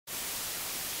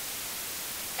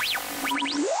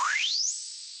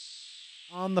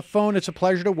On the phone, it's a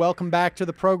pleasure to welcome back to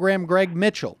the program Greg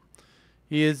Mitchell.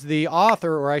 He is the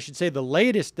author, or I should say the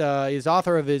latest, is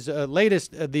author of his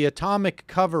latest, The Atomic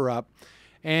Coverup.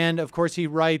 And, of course, he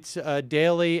writes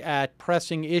daily at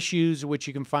Pressing Issues, which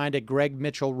you can find at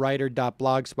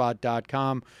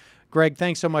gregmitchellwriter.blogspot.com. Greg,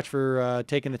 thanks so much for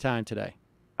taking the time today.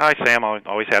 Hi, Sam.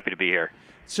 Always happy to be here.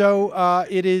 So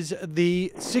it is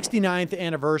the 69th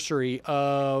anniversary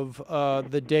of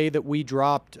the day that we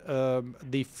dropped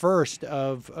the first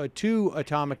of two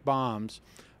atomic bombs.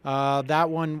 That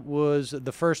one was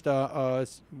the first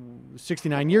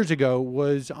 69 years ago,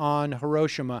 was on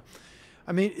Hiroshima.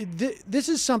 I mean, this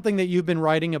is something that you've been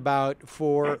writing about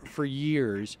for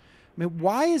years. I mean,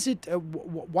 why is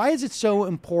it so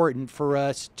important for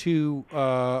us to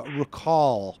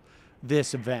recall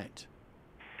this event?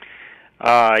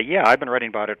 Yeah, I've been writing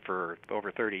about it for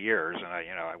over 30 years, and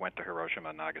I went to Hiroshima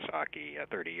and Nagasaki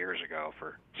 30 years ago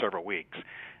for several weeks,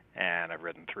 and I've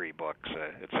written 3 books,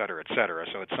 et cetera, et cetera.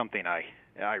 So it's something I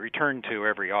return to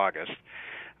every August.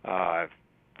 I've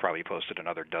probably posted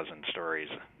another dozen stories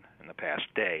in the past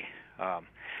day.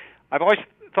 I've always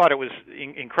thought it was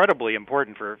incredibly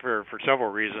important for several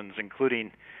reasons,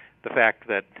 including the fact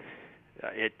that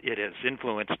it has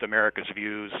influenced America's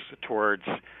views towards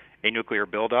a nuclear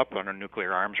buildup on a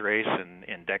nuclear arms race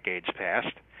in decades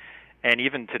past, and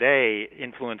even today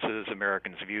influences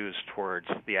Americans' views towards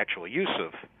the actual use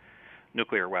of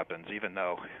nuclear weapons, even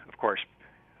though, of course,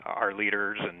 our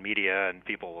leaders and media and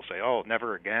people will say, oh,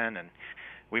 never again, and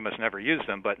we must never use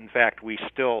them. But in fact, we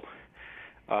still,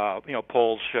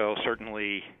 polls show,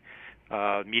 certainly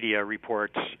media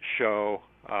reports show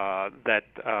that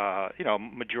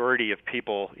majority of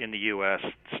people in the U.S.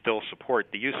 still support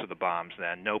the use of the bombs.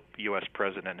 Then no U.S.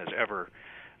 president has ever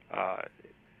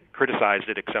criticized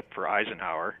it except for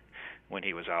Eisenhower when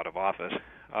he was out of office.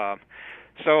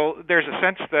 So there's a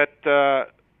sense that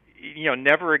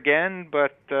never again,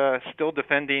 but still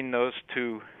defending those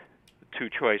two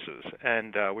choices,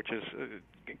 and which is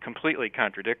completely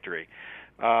contradictory.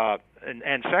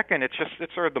 And second, it's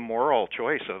sort of the moral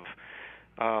choice of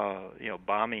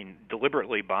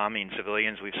deliberately bombing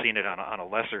civilians. We've seen it on a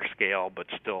lesser scale, but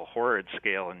still horrid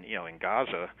scale in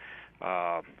Gaza.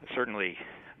 Certainly,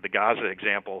 the Gaza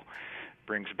example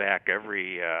brings back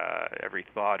every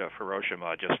thought of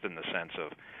Hiroshima, just in the sense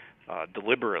of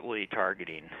deliberately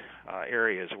targeting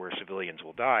areas where civilians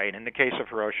will die. And in the case of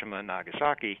Hiroshima and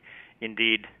Nagasaki,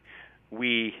 indeed,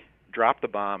 we dropped the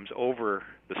bombs over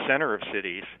the center of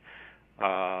cities.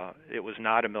 It was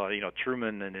not a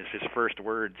Truman, in his first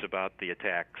words about the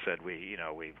attack, said we've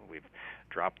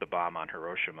dropped the bomb on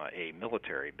Hiroshima, a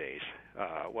military base.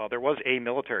 Well, there was a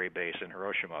military base in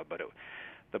Hiroshima, but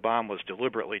the bomb was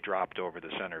deliberately dropped over the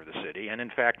center of the city. And in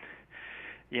fact,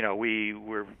 we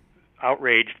were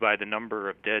outraged by the number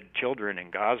of dead children in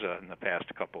Gaza in the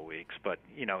past couple of weeks. But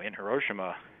in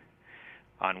Hiroshima,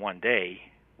 on one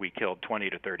day, we killed 20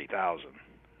 to 30,000,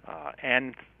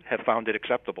 and have found it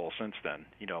acceptable since then.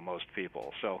 Most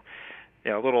people. So,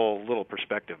 a little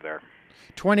perspective there.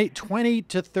 20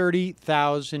 to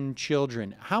 30,000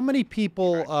 children. How many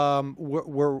people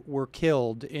were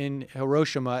killed in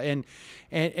Hiroshima?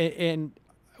 And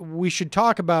we should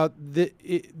talk about the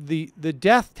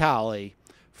death tally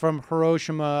from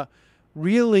Hiroshima.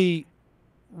 Really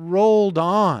rolled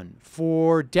on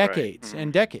for decades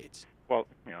and decades. Well,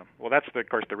 that's of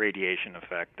course the radiation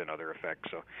effect and other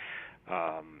effects. So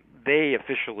they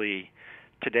officially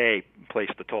today place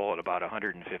the toll at about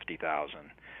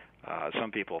 150,000.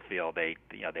 Some people feel they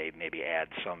maybe add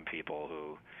some people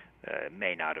who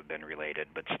may not have been related,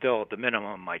 but still at the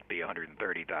minimum might be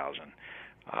 130,000.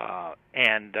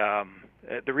 And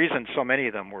the reason so many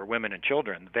of them were women and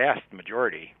children, the vast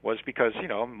majority, was because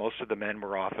most of the men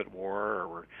were off at war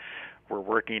or were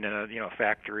working in a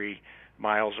factory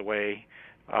miles away.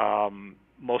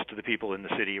 Most of the people in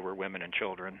the city were women and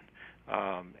children.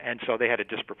 And so they had a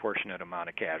disproportionate amount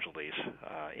of casualties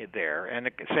there. And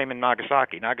the same in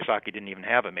Nagasaki. Nagasaki didn't even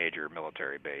have a major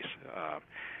military base,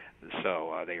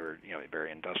 so they were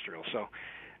very industrial. So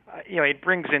it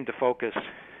brings into focus,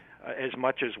 as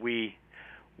much as we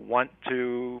want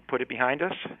to put it behind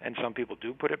us, and some people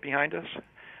do put it behind us,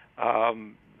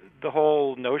 the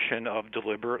whole notion of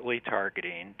deliberately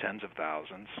targeting tens of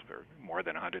thousands or more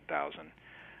than 100,000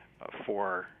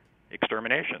 for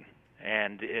extermination.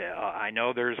 And I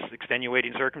know there's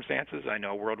extenuating circumstances. I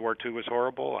know World War II was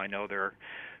horrible. I know there are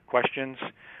questions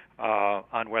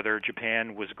on whether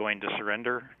Japan was going to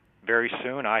surrender very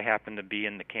soon. I happen to be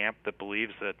in the camp that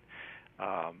believes that,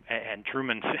 and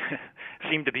Truman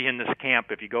seemed to be in this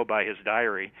camp, if you go by his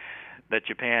diary, that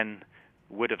Japan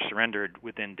would have surrendered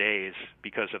within days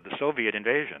because of the Soviet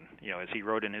invasion. As he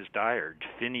wrote in his diary,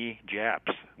 "Finny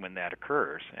Japs" when that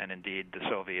occurs, and indeed the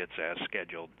Soviets, as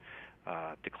scheduled,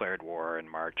 declared war and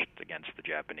marched against the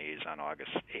Japanese on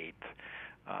August 8th.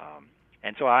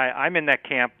 And so I'm in that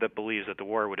camp that believes that the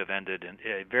war would have ended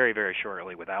very, very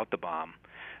shortly without the bomb.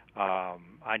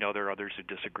 I know there are others who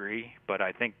disagree, but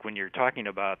I think when you're talking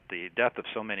about the death of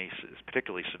so many,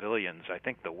 particularly civilians, I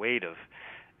think the weight of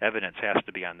evidence has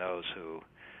to be on those who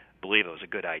believe it was a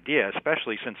good idea,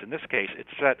 especially since in this case it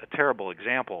set a terrible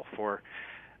example for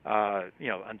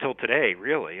until today,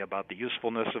 really, about the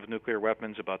usefulness of nuclear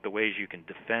weapons, about the ways you can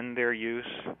defend their use,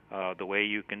 the way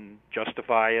you can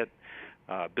justify it,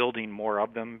 building more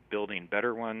of them, building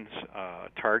better ones,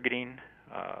 targeting,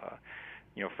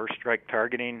 first strike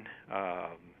targeting,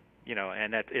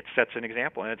 and that it sets an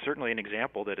example, and it's certainly an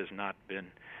example that has not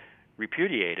been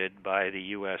repudiated by the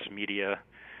U.S. media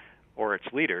or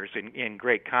its leaders, in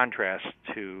great contrast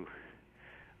to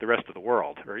the rest of the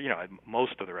world, or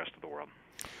most of the rest of the world.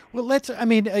 Well, this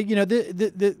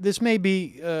may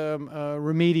be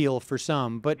remedial for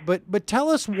some, but tell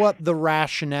us what the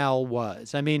rationale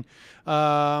was. I mean,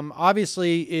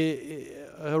 obviously,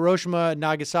 Hiroshima and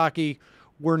Nagasaki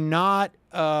were not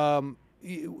the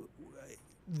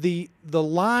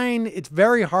line. It's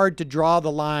very hard to draw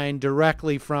the line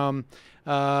directly from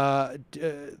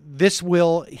this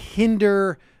will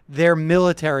hinder their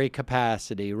military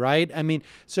capacity, right? I mean,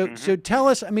 so tell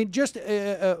us. I mean, just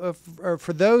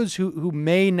for those who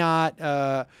may not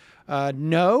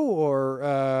know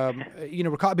or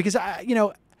recall, because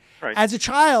Right. as a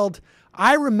child,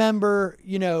 I remember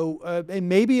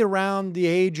maybe around the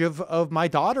age of my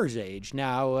daughter's age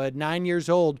now, 9 years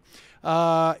old,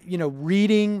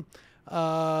 reading.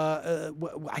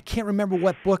 I can't remember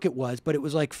what book it was, but it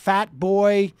was like Fat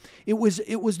Boy. It was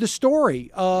the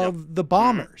story of the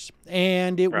bombers,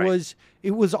 and it was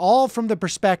all from the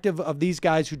perspective of these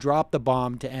guys who dropped the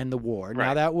bomb to end the war.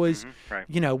 Now that was,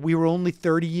 we were only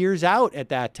 30 years out at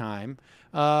that time,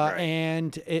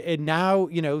 and now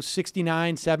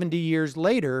 69, 70 years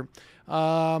later,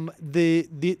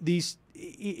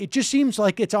 it just seems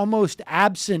like it's almost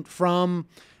absent from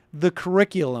the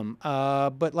curriculum,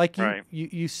 but like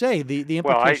you say, the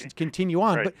implications continue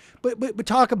on. Right. But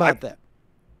talk about that.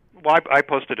 Well, I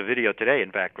posted a video today,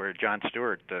 in fact, where Jon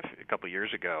Stewart a couple of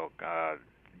years ago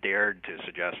dared to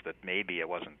suggest that maybe it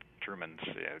wasn't Truman's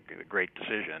great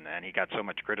decision, and he got so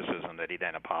much criticism that he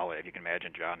then apologized. You can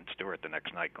imagine Jon Stewart the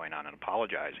next night going on and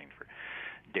apologizing for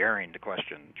daring to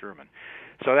question Truman.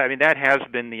 So that has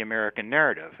been the American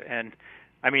narrative, and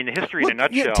the history in a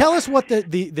nutshell. Yeah, tell us what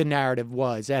the narrative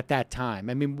was at that time.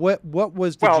 I mean, what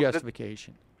was the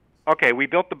justification? Okay, we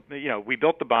built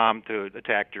the bomb to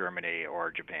attack Germany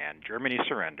or Japan. Germany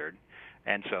surrendered,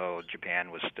 and so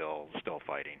Japan was still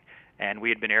fighting. And we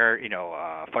had been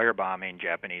firebombing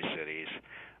Japanese cities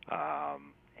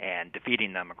and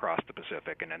defeating them across the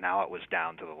Pacific. And now it was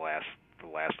down to the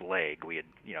last leg. We had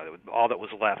all that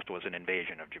was left was an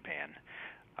invasion of Japan.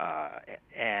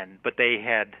 But they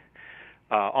had.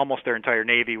 Almost their entire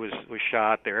Navy was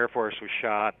shot. Their Air Force was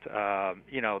shot.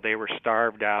 They were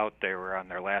starved out. They were on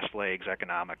their last legs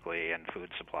economically and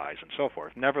food supplies and so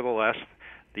forth. Nevertheless,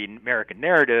 the American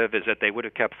narrative is that they would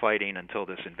have kept fighting until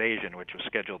this invasion, which was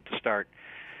scheduled to start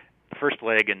the first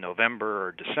leg in November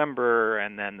or December,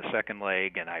 and then the second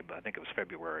leg, and I think it was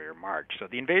February or March. So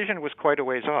the invasion was quite a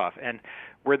ways off. And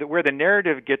where the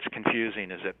narrative gets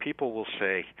confusing is that people will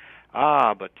say,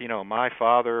 but my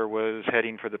father was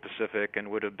heading for the Pacific and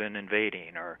would have been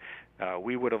invading, or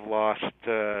we would have lost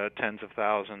tens of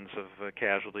thousands of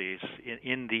casualties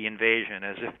in the invasion,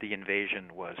 as if the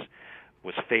invasion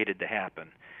was fated to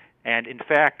happen. And in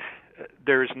fact,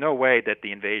 there is no way that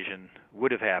the invasion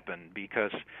would have happened,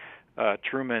 because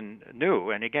Truman knew,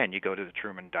 and again, you go to the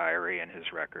Truman diary and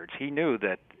his records, he knew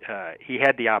that he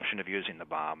had the option of using the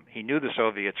bomb. He knew the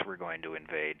Soviets were going to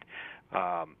invade.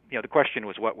 The question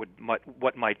was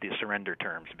what might the surrender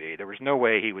terms be. There was no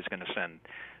way he was going to send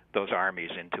those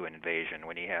armies into an invasion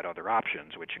when he had other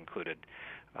options, which included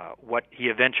what he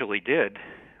eventually did,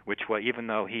 which was, even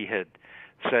though he had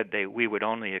said we would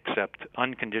only accept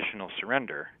unconditional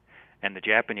surrender, and the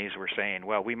Japanese were saying,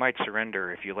 well, we might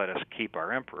surrender if you let us keep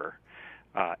our emperor.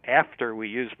 After we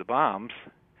used the bombs,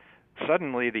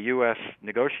 suddenly the U.S.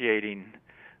 negotiating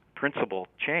principle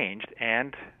changed,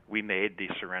 and we made the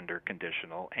surrender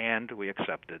conditional, and we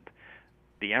accepted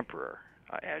the emperor,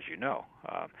 as you know.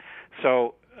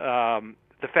 So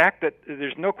the fact that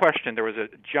there's no question there was a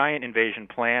giant invasion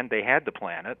plan, they had to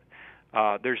plan it.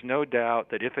 There's no doubt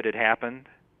that if it had happened,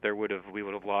 we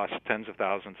would have lost tens of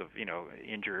thousands of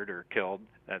injured or killed.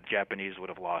 The Japanese would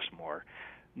have lost more.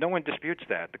 No one disputes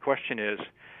that. The question is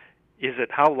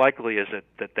it how likely is it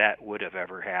that that would have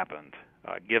ever happened,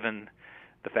 given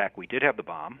the fact we did have the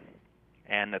bomb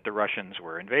and that the Russians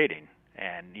were invading?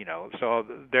 And so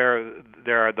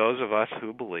there are those of us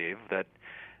who believe that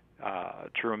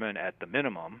Truman, at the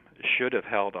minimum, should have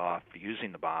held off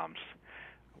using the bombs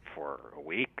for a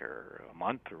week or a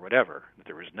month or whatever.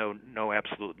 There was no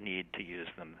absolute need to use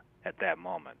them at that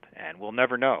moment, and we'll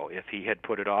never know if he had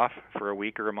put it off for a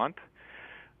week or a month.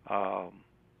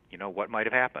 What might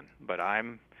have happened. But I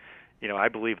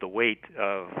believe the weight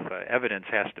of evidence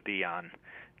has to be on,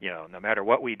 no matter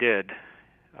what we did,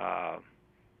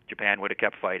 Japan would have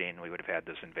kept fighting. We would have had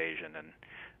this invasion,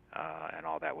 and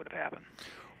all that would have happened.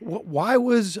 Why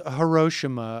was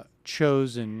Hiroshima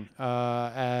chosen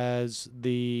as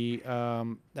the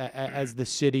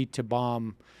city to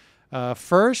bomb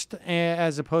first,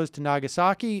 as opposed to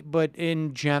Nagasaki, but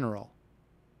in general?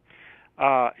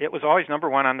 It was always number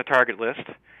one on the target list.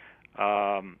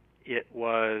 It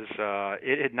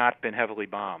had not been heavily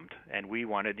bombed, and we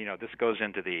wanted, this goes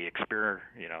into the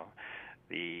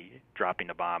the dropping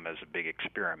the bomb as a big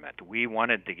experiment. We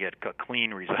wanted to get a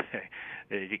clean result.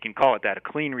 You can call it that, a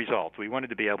clean result. We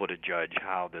wanted to be able to judge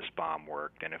how this bomb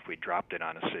worked, and if we dropped it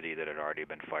on a city that had already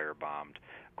been firebombed,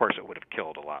 of course it would have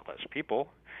killed a lot less people,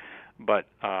 but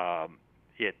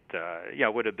it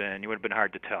would have been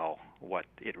hard to tell what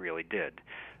it really did.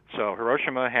 So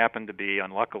Hiroshima happened to be,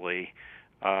 unluckily,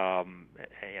 and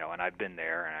I've been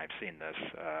there and I've seen this.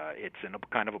 It's in a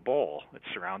kind of a bowl. It's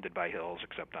surrounded by hills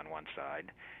except on one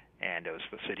side, and it was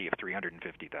the city of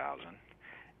 350,000.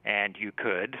 And you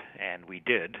could, and we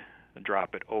did,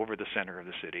 drop it over the center of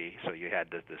the city. So you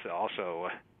had this also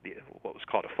what was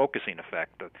called a focusing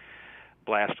effect. The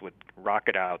blast would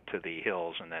rocket out to the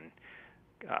hills and then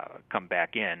come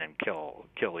back in and kill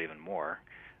even more.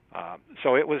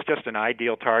 So it was just an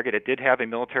ideal target. It did have a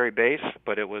military base,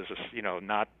 but it was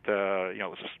not it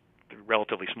was a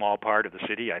relatively small part of the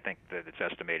city. I think that it's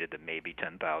estimated that maybe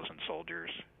 10,000 soldiers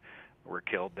were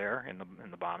killed there in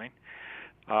the bombing.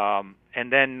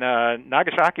 And then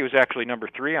Nagasaki was actually number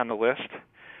 3 on the list.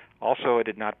 Also, it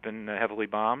had not been heavily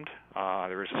bombed.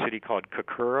 There was a city called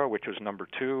Coverup, which was number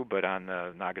 2, but on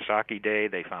the Nagasaki day,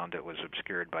 they found it was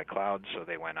obscured by clouds, so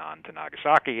they went on to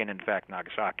Nagasaki. And in fact,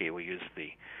 Nagasaki, we used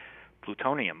the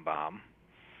plutonium bomb,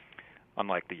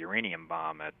 unlike the uranium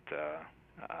bomb at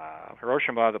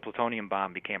Hiroshima. The plutonium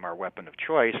bomb became our weapon of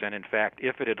choice, and in fact,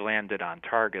 if it had landed on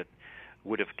target,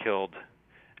 would have killed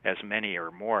as many or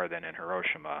more than in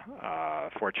Hiroshima.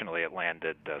 Fortunately, it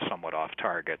landed somewhat off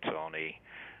target, so only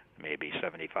maybe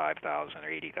 75,000 or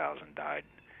 80,000 died,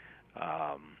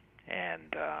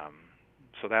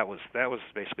 so that was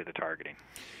basically the targeting.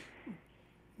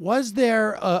 Was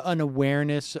there an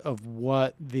awareness of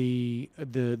what the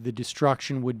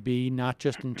destruction would be, not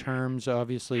just in terms,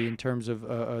 obviously, in terms of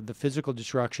the physical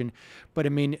destruction, but I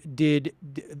mean, did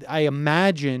I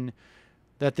imagine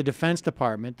that the Defense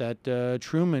Department, that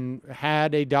Truman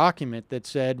had a document that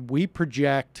said we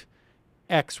project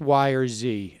X, Y, or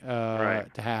Z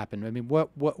to happen? I mean, what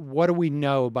do we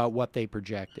know about what they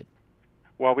projected?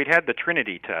 Well, we'd had the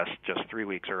Trinity test just 3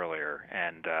 weeks earlier,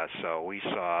 and so we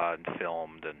saw and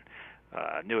filmed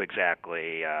and knew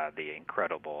exactly the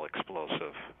incredible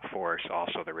explosive force,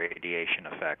 also the radiation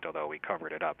effect, although we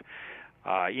covered it up.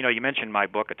 You mentioned my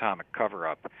book, Atomic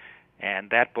Coverup,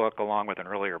 and that book, along with an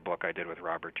earlier book I did with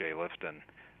Robert J. Lifton,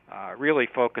 really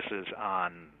focuses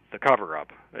on the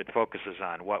cover-up. It focuses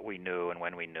on what we knew and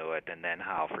when we knew it, and then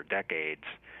how for decades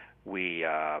we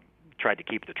tried to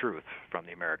keep the truth from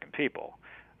the American people,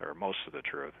 or most of the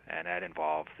truth, and that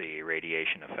involved the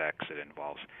radiation effects. It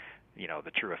involves,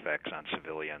 the true effects on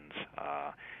civilians,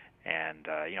 and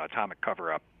Atomic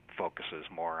Cover-Up focuses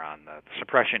more on the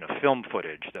suppression of film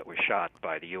footage that was shot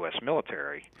by the U.S.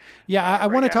 military. Yeah, I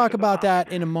want to talk about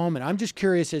that in a moment. I'm just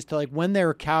curious as to when they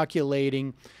were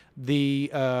calculating the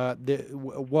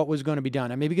what was going to be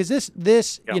done. I mean, because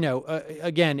this yep.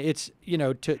 Again, it's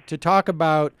to talk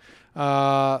about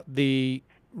the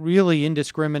really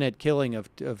indiscriminate killing of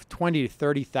 20 to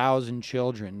 30,000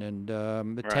 children and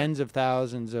right. tens of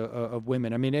thousands of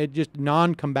women. I mean, it just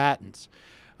non-combatants.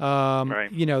 Right.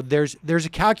 There's a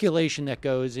calculation that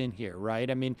goes in here,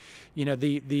 right? I mean,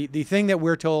 the thing that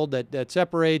we're told that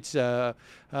separates one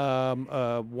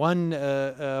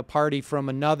party from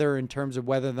another in terms of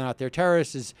whether or not they're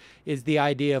terrorists is the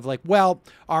idea of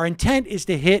our intent is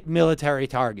to hit military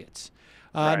targets,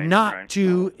 not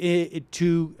to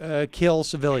kill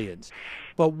civilians.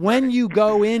 But when you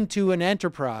go into an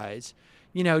enterprise,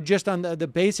 just on the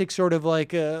basic sort of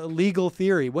like legal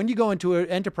theory. When you go into an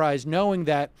enterprise knowing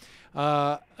that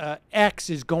X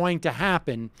is going to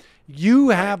happen, you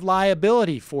have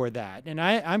liability for that. And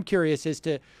I'm curious as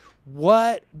to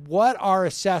what our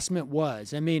assessment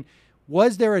was. I mean,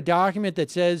 was there a document that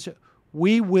says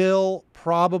we will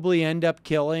probably end up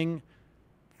killing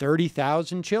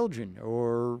 30,000 children?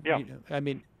 Or, I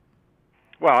mean...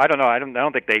 Well, I don't know. I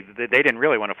don't think they didn't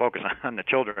really want to focus on the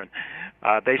children.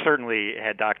 They certainly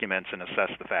had documents and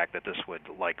assessed the fact that this would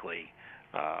likely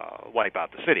wipe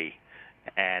out the city.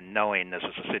 And knowing this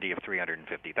is a city of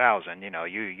 350,000,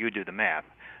 you do the math.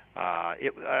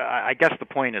 I guess the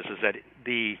point is that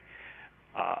the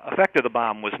effect of the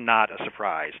bomb was not a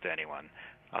surprise to anyone.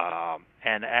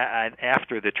 And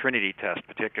after the Trinity test,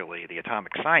 particularly, the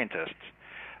atomic scientists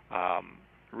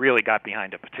really got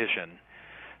behind a petition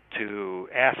to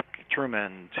ask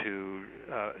Truman to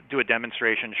do a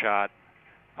demonstration shot,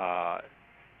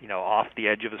 off the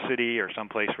edge of a city or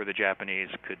someplace where the Japanese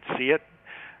could see it.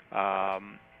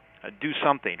 Do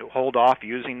something to hold off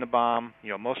using the bomb.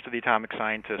 Most of the atomic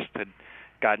scientists had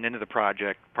gotten into the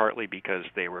project partly because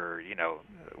they were,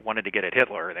 wanted to get at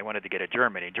Hitler. They wanted to get at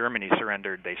Germany. Germany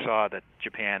surrendered. They saw that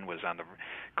Japan was on the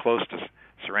close to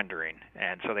surrendering,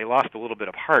 and so they lost a little bit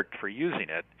of heart for using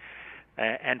it,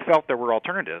 and felt there were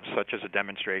alternatives such as a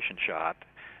demonstration shot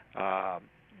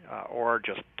or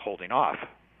just holding off.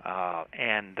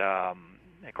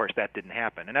 Of course, that didn't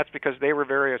happen, and that's because they were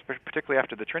particularly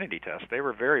after the Trinity test, they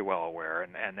were very well aware.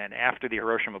 And then after the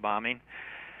Hiroshima bombing,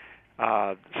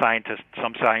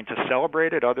 some scientists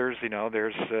celebrated. Others,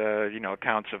 there's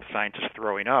accounts of scientists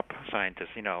throwing up.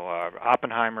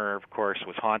 Oppenheimer, of course,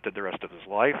 was haunted the rest of his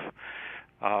life.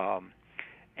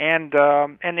 And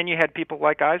then you had people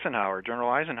like Eisenhower, General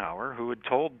Eisenhower, who had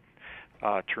told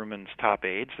Truman's top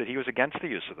aides that he was against the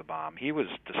use of the bomb. He was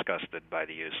disgusted by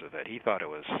the use of it. He thought it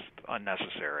was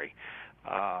unnecessary.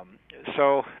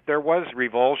 So there was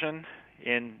revulsion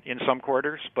in some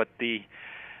quarters, but the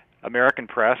American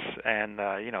press and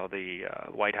the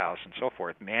White House and so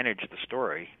forth managed the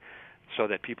story so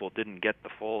that people didn't get the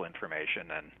full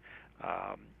information, and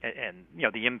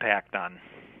the impact on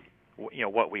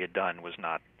what we had done was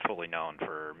not fully known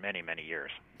for many, many years.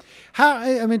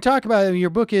 Talk about it. Your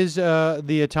book is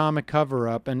The Atomic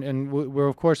Coverup, and we're,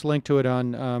 of course, linked to it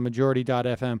on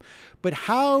majority.fm. But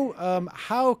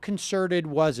how concerted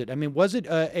was it? I mean, was it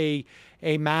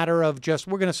a matter of just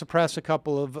we're going to suppress a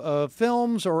couple of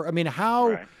films? Or, how...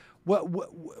 Right.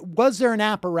 Was there an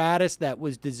apparatus that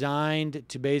was designed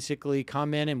to basically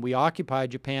come in, and we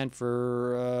occupied Japan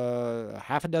for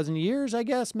half a dozen years, I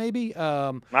guess, maybe?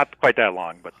 Not quite that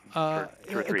long, but for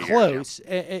 2 or 3 close,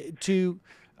 years.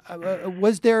 Yeah.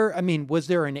 Was there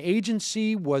an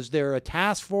agency? Was there a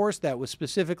task force that was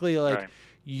specifically like, right,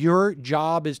 your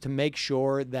job is to make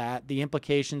sure that the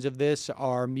implications of this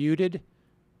are muted?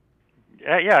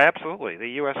 Yeah, absolutely. The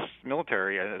U.S.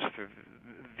 military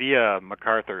via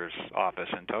MacArthur's office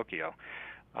in Tokyo,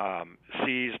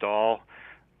 seized all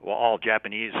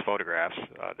Japanese photographs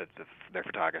that their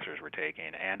photographers were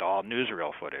taking, and all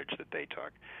newsreel footage that they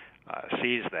took.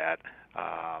 Seized that,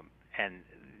 and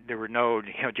there were no,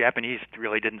 Japanese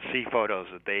really didn't see photos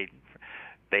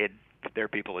that their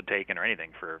people had taken or anything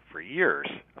for years.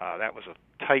 That was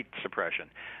a tight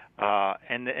suppression.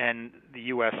 And the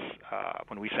U.S.,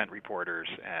 when we sent reporters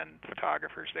and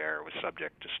photographers there, was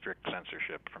subject to strict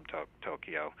censorship from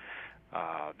Tokyo.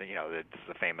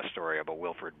 The famous story about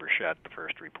Wilfred Burchett, the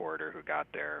first reporter who got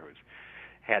there, who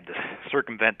had to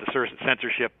circumvent the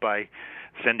censorship by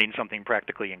sending something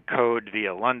practically in code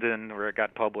via London, where it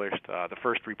got published. The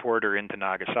first reporter into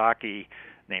Nagasaki,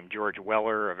 named George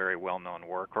Weller, a very well-known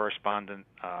war correspondent,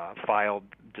 filed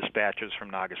dispatches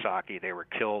from Nagasaki. They were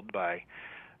killed by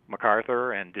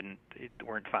MacArthur and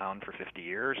weren't found for 50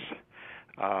 years.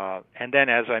 And then,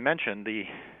 as I mentioned, the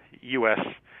U.S.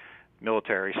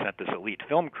 military sent this elite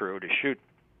film crew to shoot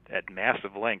at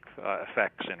massive length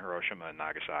effects in Hiroshima and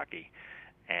Nagasaki,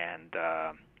 and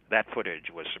that footage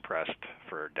was suppressed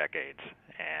for decades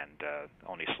and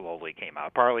only slowly came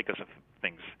out, partly because of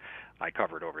things I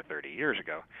covered over 30 years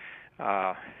ago.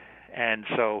 And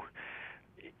so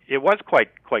it was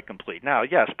quite complete. Now,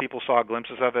 yes, people saw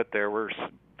glimpses of it. There were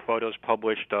photos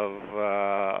published of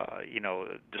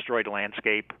destroyed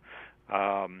landscape.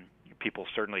 People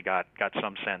certainly got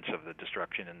some sense of the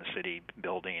destruction in the city,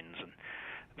 buildings and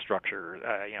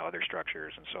other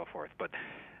structures and so forth. But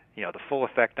the full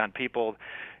effect on people,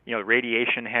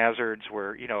 radiation hazards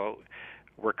were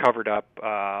covered up.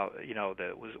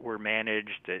 Were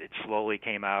managed. It slowly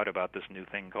came out about this new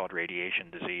thing called radiation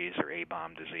disease or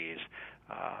A-bomb disease.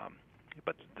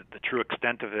 but the true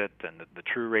extent of it and the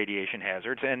true radiation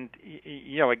hazards, and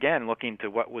again, looking to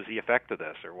what was the effect of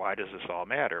this, or why does this all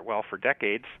matter? Well, for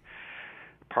decades,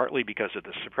 partly because of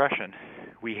the suppression,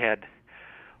 we had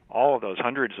all of those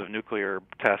hundreds of nuclear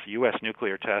tests, U.S.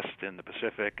 nuclear tests in the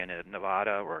Pacific and in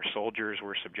Nevada, where soldiers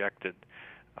were subjected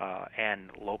and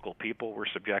local people were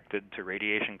subjected to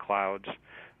radiation clouds.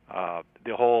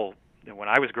 When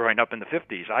I was growing up in the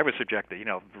 50s, I was subjected.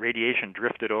 Radiation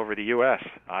drifted over the U.S.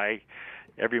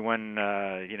 Everyone,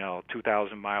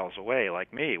 2,000 miles away,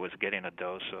 like me, was getting a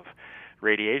dose of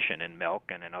radiation in milk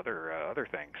and in other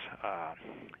things.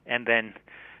 And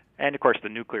of course, the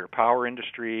nuclear power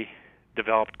industry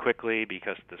developed quickly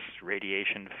because this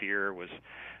radiation fear was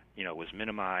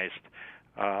minimized.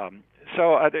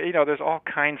 There's all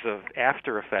kinds of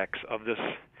after effects of this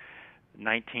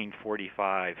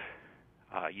 1945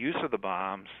 use of the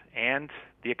bombs and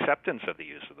the acceptance of the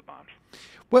use of the bombs.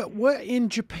 What in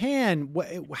Japan?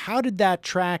 How did that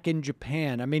track in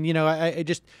Japan? I mean, I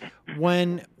just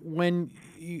when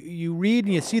you read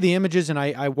and you see the images, and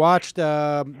I watched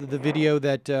the video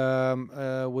that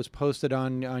was posted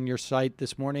on your site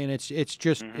this morning, and it's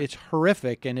just it's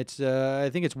horrific, and it's I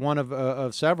think it's one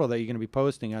of several that you're going to be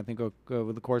posting, I think,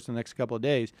 over the course of the next couple of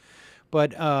days,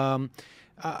 but.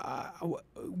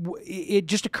 It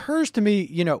just occurs to me,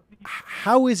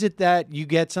 how is it that you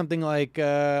get something like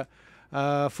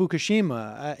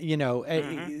Fukushima,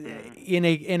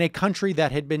 in a country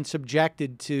that had been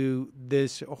subjected to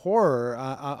this horror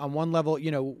on one level?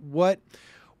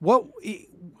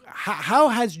 How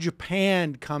has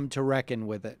Japan come to reckon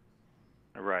with it?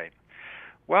 Right.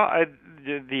 Well,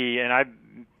 and I've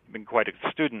been quite a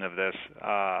student of this.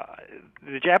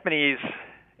 The Japanese,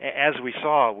 as we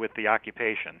saw with the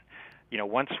occupation,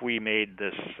 once we made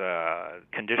this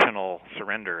conditional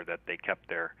surrender that they kept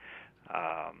their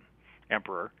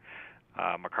emperor,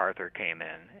 MacArthur came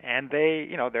in, and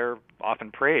they're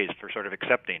often praised for sort of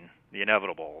accepting the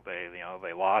inevitable.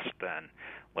 They lost, then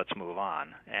let's move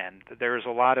on. And there's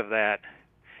a lot of that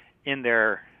in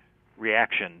their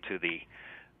reaction to the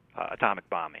atomic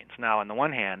bombings. Now, on the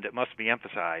one hand, it must be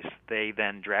emphasized, they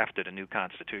then drafted a new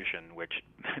constitution which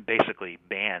basically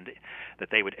banned that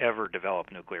they would ever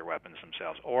develop nuclear weapons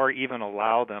themselves or even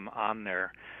allow them on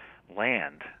their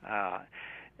land.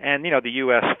 And the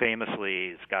U.S. famously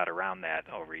has got around that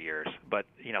over years. But,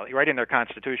 right in their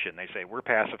constitution, they say we're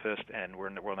pacifist and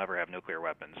we'll never have nuclear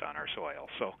weapons on our soil.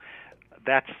 So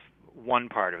that's one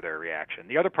part of their reaction.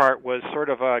 The other part was sort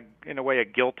of in a way, a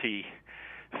guilty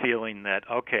feeling that,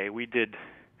 okay, we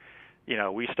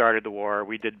started the war,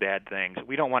 we did bad things.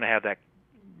 We don't want to have that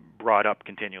brought up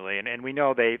continually. And we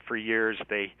know for years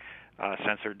they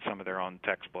censored some of their own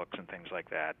textbooks and things like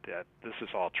that. This is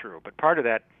all true. But part of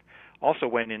that also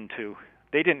went into,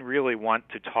 they didn't really want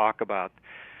to talk about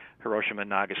Hiroshima and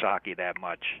Nagasaki that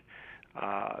much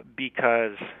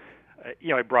because,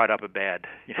 it brought up a bad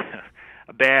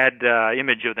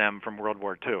image of them from World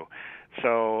War II.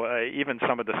 So even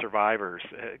some of the survivors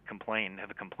have complained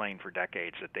for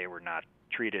decades that they were not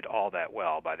treated all that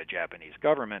well by the Japanese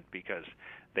government because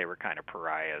they were kind of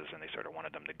pariahs and they sort of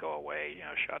wanted them to go away,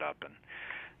 shut up and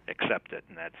accept it.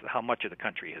 And that's how much of the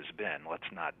country has been.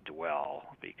 Let's not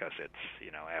dwell because it's,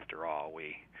 after all,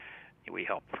 we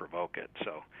helped provoke it.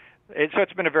 So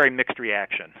it's been a very mixed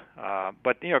reaction.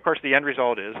 But, of course, the end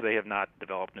result is they have not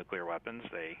developed nuclear weapons.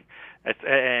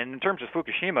 And in terms of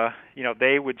Fukushima,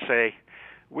 they would say,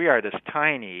 we are this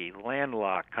tiny,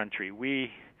 landlocked country.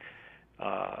 We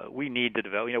need to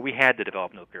develop, we had to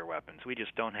develop nuclear weapons. We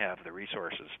just don't have the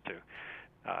resources to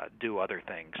do other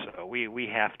things. So we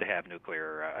have to have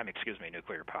nuclear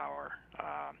power.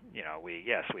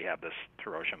 We have this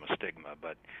Hiroshima stigma,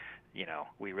 but,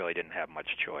 we really didn't have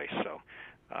much choice. So,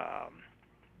 I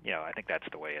think that's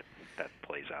the way that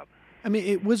plays out. I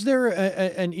mean, was there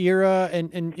an era,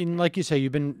 and like you say,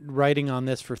 you've been writing on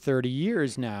this for 30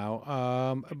 years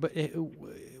now, but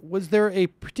was there a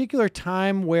particular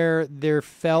time where there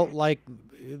felt like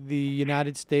the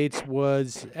United States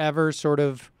was ever sort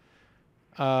of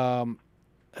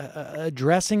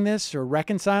addressing this or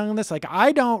reconciling this? Like,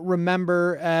 I don't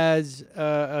remember as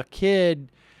a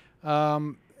kid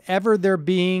ever there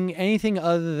being anything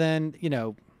other than,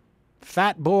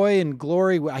 Fat Boy and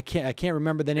Glory. I can't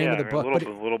remember the name of the book.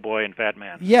 Little Boy and Fat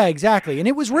Man. Yeah, exactly. And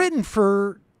it was written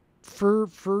for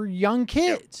young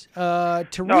kids to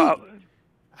read.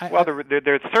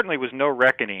 There certainly was no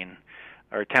reckoning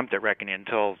or attempt at reckoning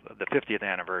until the 50th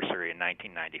anniversary in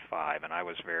 1995, and I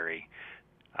was very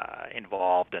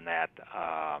involved in that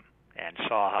and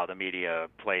saw how the media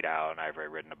played out, and I've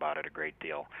written about it a great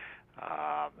deal.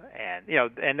 And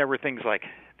there were things like,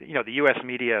 the U.S.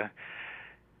 media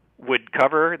would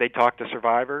cover. They talked to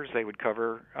survivors. They would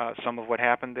cover some of what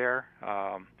happened there.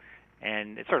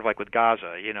 And it's sort of like with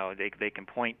Gaza. They can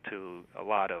point to a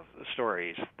lot of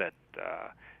stories that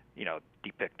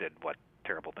depicted what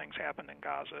terrible things happened in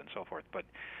Gaza and so forth. But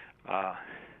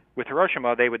with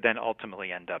Hiroshima, they would then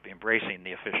ultimately end up embracing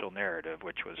the official narrative,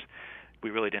 which was we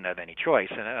really didn't have any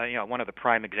choice. And one of the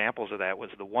prime examples of that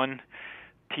was the one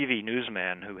TV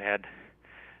newsman who had,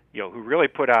 who really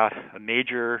put out a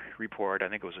major report. I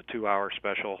think it was a 2-hour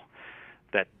special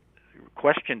that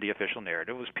questioned the official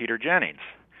narrative. Was Peter Jennings,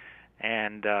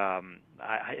 and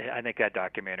I think that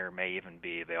documentary may even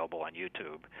be available on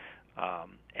YouTube.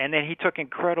 And then he took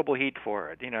incredible heat for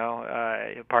it.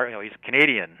 He's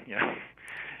Canadian.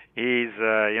 He's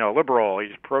liberal.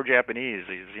 He's pro-Japanese.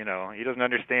 He doesn't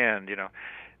understand.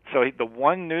 So the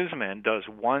one newsman does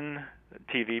one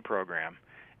TV program,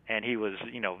 and he was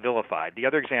vilified. The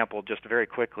other example, just very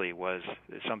quickly, was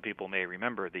some people may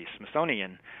remember the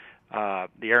Smithsonian, the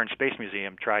Air and Space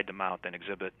Museum tried to mount an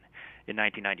exhibit in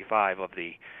 1995 of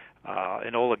the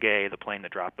Enola Gay, the plane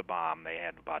that dropped the bomb. They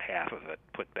had about half of it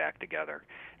put back together,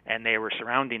 and they were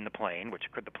surrounding the plane, which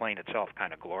the plane itself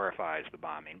kind of glorifies the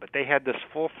bombing. But they had this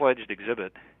full-fledged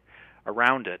exhibit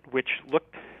around it, which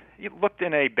looked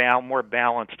in a more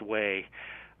balanced way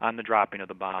on the dropping of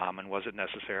the bomb and was it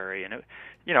necessary. And it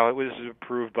was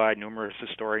approved by numerous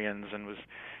historians and was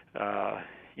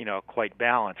quite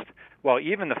balanced. Well,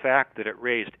 even the fact that it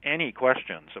raised any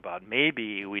questions about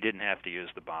maybe we didn't have to use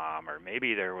the bomb or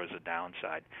maybe there was a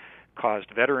downside caused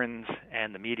veterans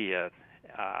and the media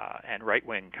and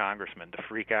right-wing congressmen to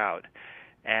freak out.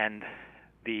 And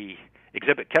the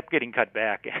exhibit kept getting cut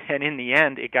back, and in the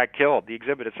end, it got killed. The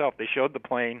exhibit itself, they showed the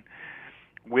plane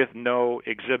with no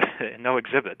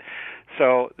exhibit.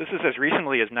 So this is as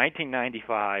recently as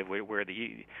 1995, where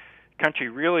the country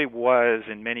really was,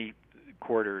 in many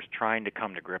quarters, trying to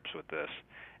come to grips with this,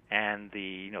 and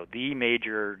the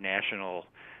major national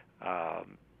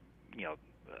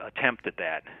attempt at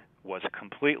that was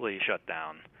completely shut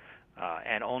down,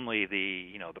 and only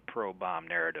the pro-bomb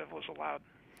narrative was allowed.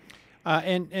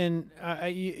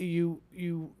 You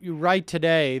write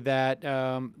today that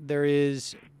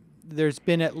there's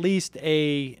been at least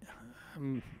a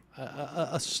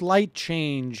slight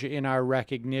change in our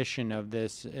recognition of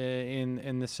this,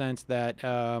 in the sense that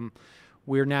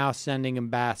we're now sending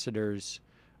ambassadors.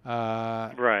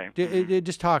 Right.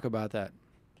 Just talk about that.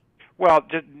 Well,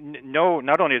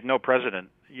 not only has no president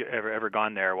ever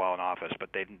gone there while in office, but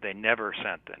they never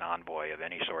sent an envoy of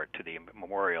any sort to the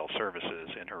memorial services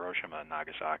in Hiroshima and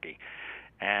Nagasaki.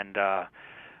 And I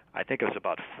think it was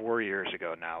about 4 years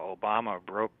ago now, Obama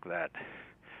broke that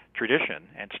tradition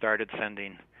and started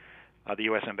sending the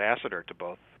U.S. ambassador to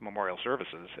both memorial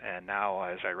services. And now,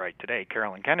 as I write today,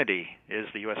 Carolyn Kennedy is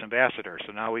the U.S. ambassador.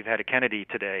 So now we've had a Kennedy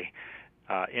today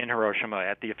in Hiroshima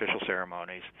at the official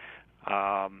ceremonies.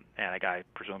 And I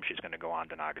presume she's going to go on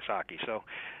to Nagasaki. So,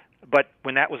 but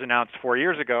when that was announced 4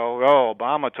 years ago,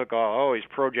 Obama took all, he's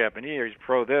pro-Japanese, or he's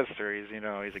pro-this, or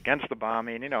he's against the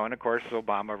bombing, and of course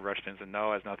Obama rushed in and said,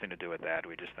 no, it has nothing to do with that.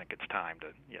 We just think it's time to,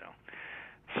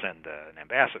 send an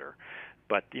ambassador.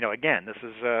 But, again, this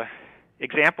is an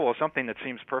example of something that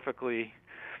seems perfectly,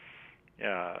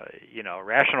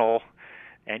 rational,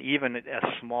 and even a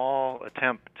small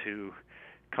attempt to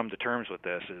come to terms with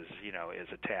this is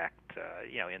attacked,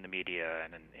 in the media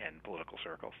and in political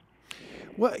circles.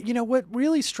 Well, what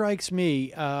really strikes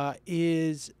me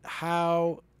is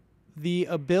how the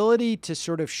ability to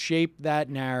sort of shape that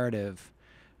narrative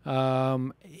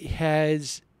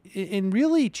has, in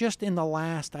really just in the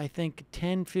last, I think,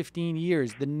 10, 15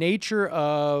 years, the nature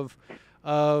of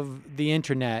the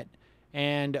internet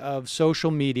and of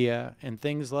social media and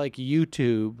things like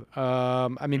YouTube.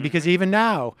 Because even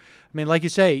now, like you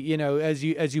say, as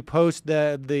you post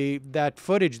that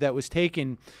footage that was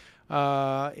taken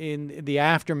in the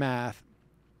aftermath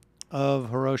of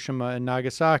Hiroshima and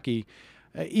Nagasaki,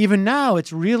 even now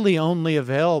it's really only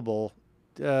available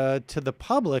to the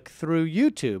public through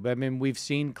YouTube. We've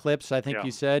seen clips, I think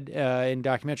you said, in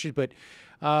documentaries, but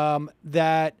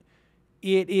that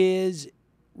it is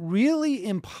really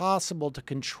impossible to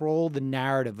control the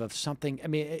narrative of something.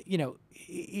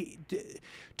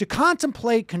 To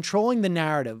contemplate controlling the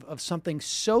narrative of something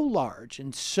so large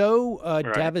and so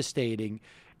devastating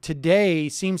today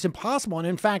seems impossible. And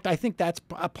in fact, I think that's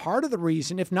a part of the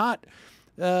reason, if not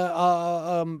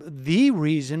the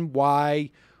reason, why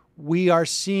we are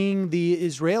seeing the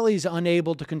Israelis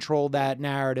unable to control that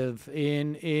narrative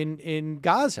in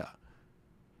Gaza.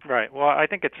 Right. Well, I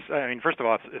think it's. I mean, first of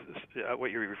all,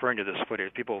 what you're referring to this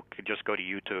footage. People could just go to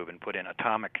YouTube and put in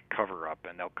 "atomic cover-up,"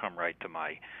 and they'll come right to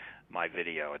my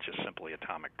video. It's just simply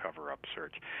 "atomic cover-up"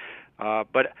 search.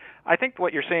 But I think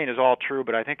what you're saying is all true.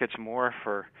 But I think it's more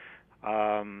for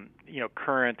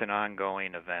current and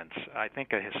ongoing events. I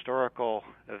think a historical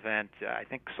event. I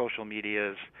think social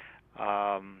media's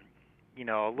a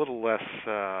little less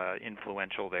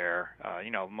influential there.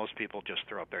 Most people just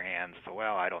throw up their hands. So,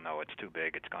 well, I don't know, it's too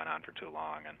big, it's gone on for too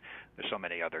long, and there's so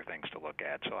many other things to look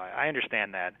at. So I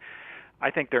understand that.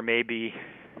 I think there may be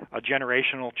a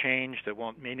generational change that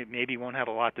maybe won't have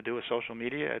a lot to do with social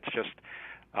media. It's just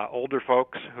older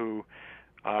folks who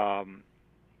were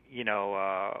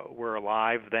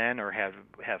alive then, or have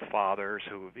fathers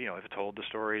who have told the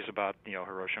stories about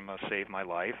Hiroshima saved my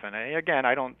life. And again,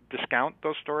 I don't discount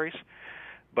those stories,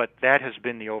 but that has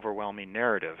been the overwhelming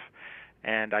narrative.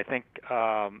 And I think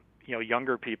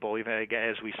younger people, even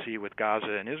as we see with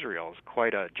Gaza and Israel, is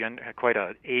quite a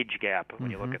age gap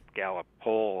when you look at Gallup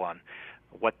poll on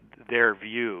what their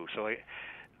view. So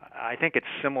I think it's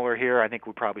similar here. I think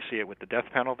we probably see it with the death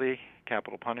penalty,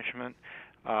 capital punishment.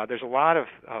 There's a lot of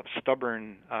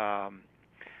stubborn,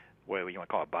 what you want to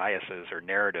call it, biases or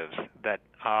narratives that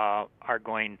are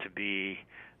going to be,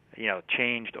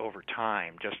 changed over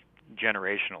time, just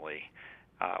generationally.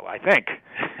 I think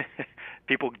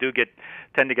people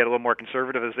tend to get a little more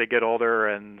conservative as they get older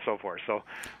and so forth. So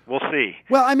we'll see.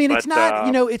 Well, I mean, it's not.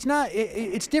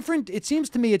 It's different. It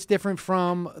seems to me it's different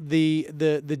from the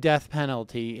death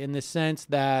penalty in the sense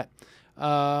that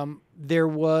there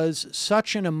was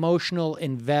such an emotional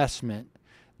investment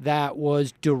that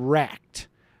was direct.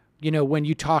 When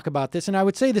you talk about this, and I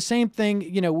would say the same thing.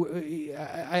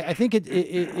 I think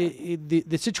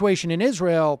the situation in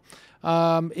Israel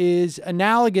is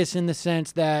analogous in the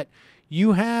sense that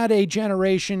you had a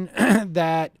generation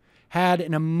that had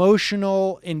an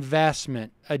emotional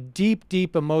investment, a deep,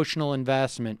 deep emotional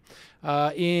investment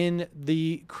in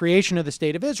the creation of the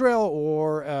State of Israel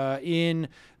or in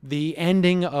the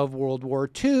ending of World War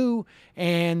II,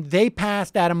 and they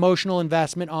passed that emotional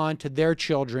investment on to their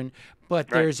children. But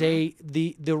there's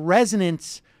the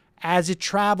resonance as it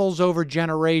travels over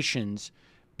generations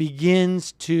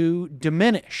begins to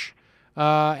diminish.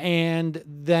 And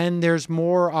then there's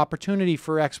more opportunity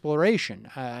for exploration.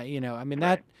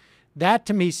 That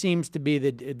to me seems to be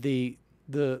the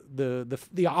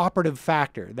operative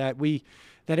factor, that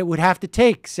it would have to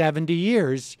take 70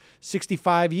 years,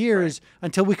 65 years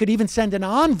until we could even send an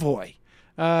envoy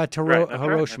to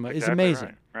Hiroshima. Is exactly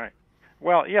amazing. Right.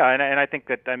 Well, yeah, and I think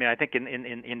that I think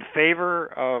in favor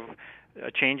of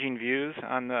changing views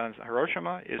on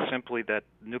Hiroshima is simply that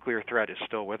nuclear threat is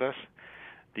still with us.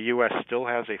 The U.S. still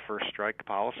has a first strike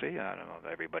policy. I don't know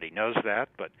if everybody knows that,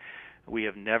 but we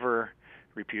have never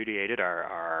repudiated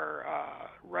our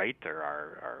right or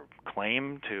our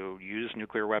claim to use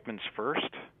nuclear weapons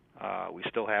first. We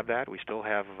still have that. We still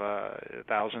have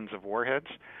thousands of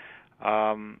warheads,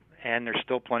 and there's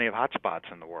still plenty of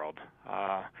hotspots in the world,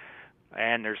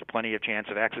 and there's plenty of chance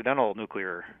of accidental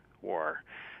nuclear war.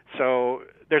 So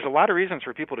there's a lot of reasons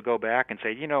for people to go back and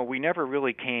say, we never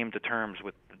really came to terms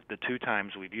with the two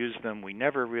times we've used them. We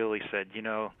never really said,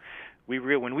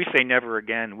 when we say never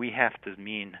again, we have to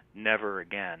mean never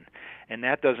again. And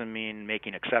that doesn't mean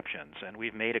making exceptions. And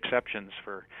we've made exceptions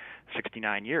for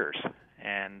 69 years.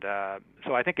 And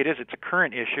so I think it's a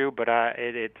current issue, but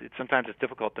sometimes it's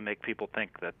difficult to make people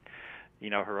think that,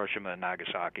 Hiroshima and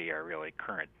Nagasaki are really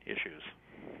current issues.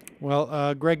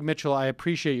 Well, Greg Mitchell, I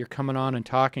appreciate your coming on and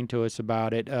talking to us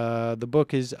about it. The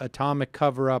book is Atomic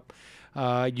Coverup.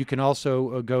 You can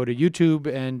also go to YouTube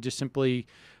and just simply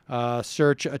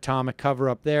search Atomic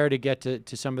Coverup there to get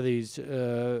to some of these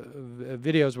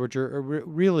videos, which are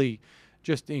really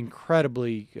just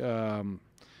incredibly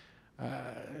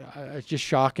just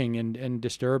shocking and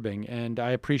disturbing. And I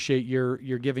appreciate your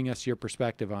giving us your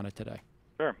perspective on it today.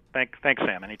 Sure. Thanks,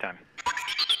 Sam. Anytime.